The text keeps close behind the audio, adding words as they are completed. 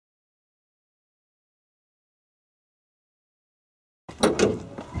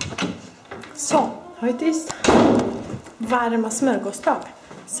So, heute ist varma smörgåstag.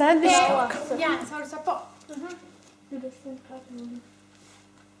 Sandwichtag. Ja, så har du satt på.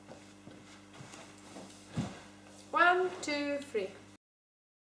 One, two, three.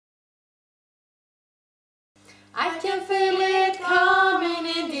 I can feel it coming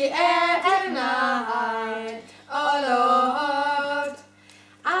in the air tonight. Oh Lord,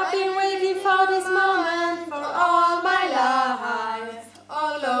 I've been waiting for this moment for all my life.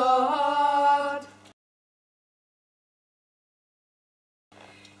 Oh Lord,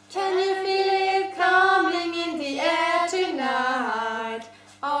 can you feel it coming in the air tonight?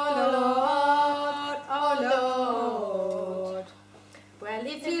 Oh Lord, oh Lord. Well,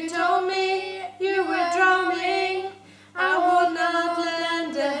 if you told me you were drowning, I would not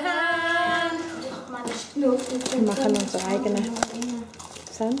lend a hand. Wir machen unsere eigene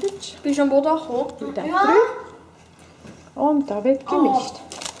Sandwich. Bist du am Boden gekommen? Ja. Und da wird gemischt.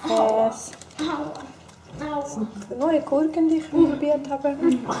 Käse. Das sind neue Gurken, die ich probiert habe.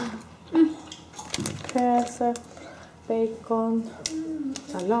 Käse, Bacon,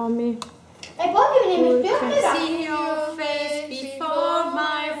 Salami. See your face before,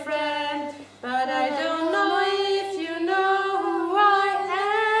 my friend, but I don't know if you know who I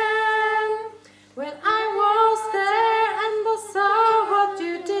am. Well, I was there and I saw what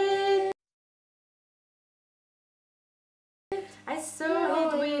you did. I saw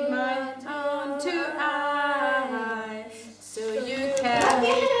it with my own two eyes, so you can.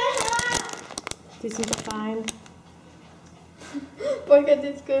 Die sind fein. Boah, geht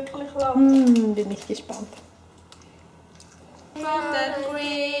jetzt wirklich lang. Bin ich gespannt. From that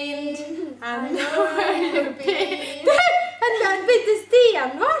green, I know where you've been. Men bitte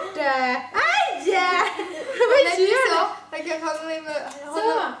Sten, vart? Aj! Vad gör du? Jag kan hålla mig med... Så,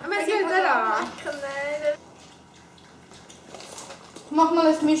 men sluta då. Mach mal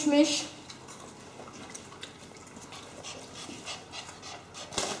ein Misch-Misch.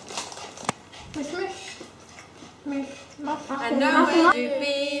 I know where you've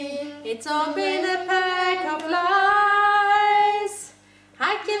been. It's all been a pack of lies.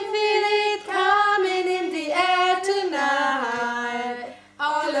 I can feel it coming in the air tonight.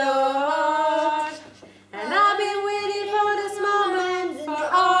 Oh Lord, and I've been waiting for this moment for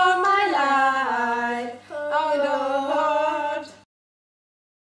all my life. Oh Lord,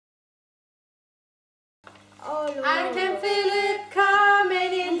 I can feel it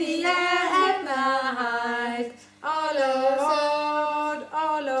coming in the air at night. Oh Lord,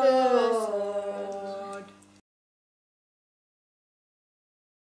 oh Lord.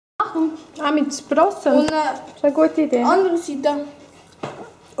 Mit Sprossen. Und Das ist eine gute Idee. andere Seite.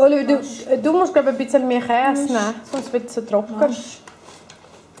 Oli, du musst glaube ich ein bisschen mehr Käse nehmen, sonst wird es so trocken. Das ist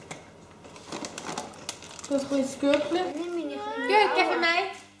ein bisschen Gürkchen. Gurka för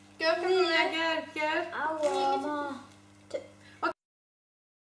mig. Gurka för mig. Gurkor.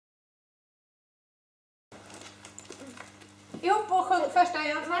 Ihop och sjung första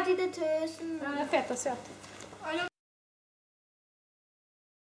igen. Vad är det tusen? Feta söt.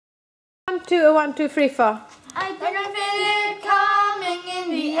 1, 2, 1, 2, 3, 4. I can feel it coming in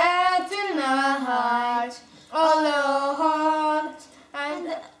the air tonight. Oh Lord, and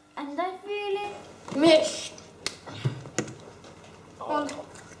I feel it. Mish.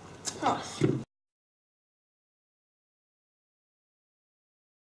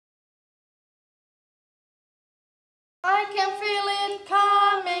 I can feel it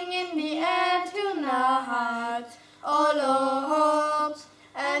coming in the air tonight. Oh Lord,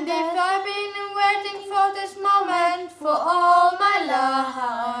 and if I've been waiting for this moment for all my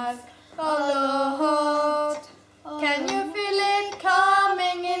life. Oh Lord, can you feel it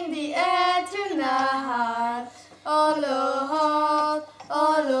coming in the air tonight? Oh Lord,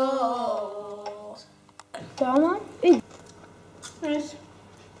 oh Lord. Varma. Yes.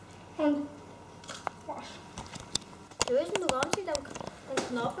 Und was? Du bist noch ganz nicht am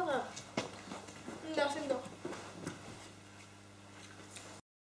Knabbern. Das sind doch.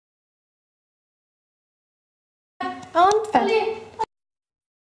 Und fertig.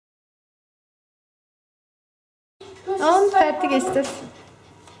 Und fertig ist es.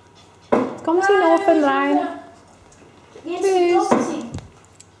 Jetzt kommen Sie in den Ofen rein. Tschüss.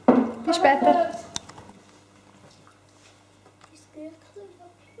 Bis später.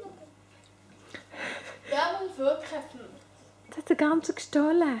 Ja, man wirklich. Das hat der ganze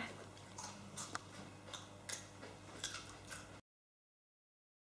gestohlen.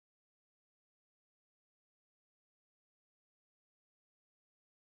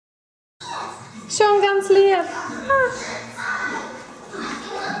 Schon ganz lieb.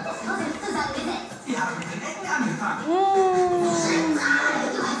 Wir haben mit den Ecken angefangen.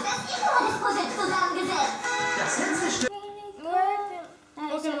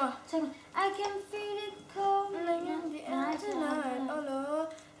 Sag mal. I can feel it coming in the air tonight. Oh Lord,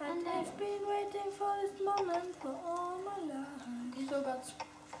 and I've been waiting for this moment for all my life. So ganz.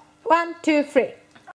 1, 2, 3.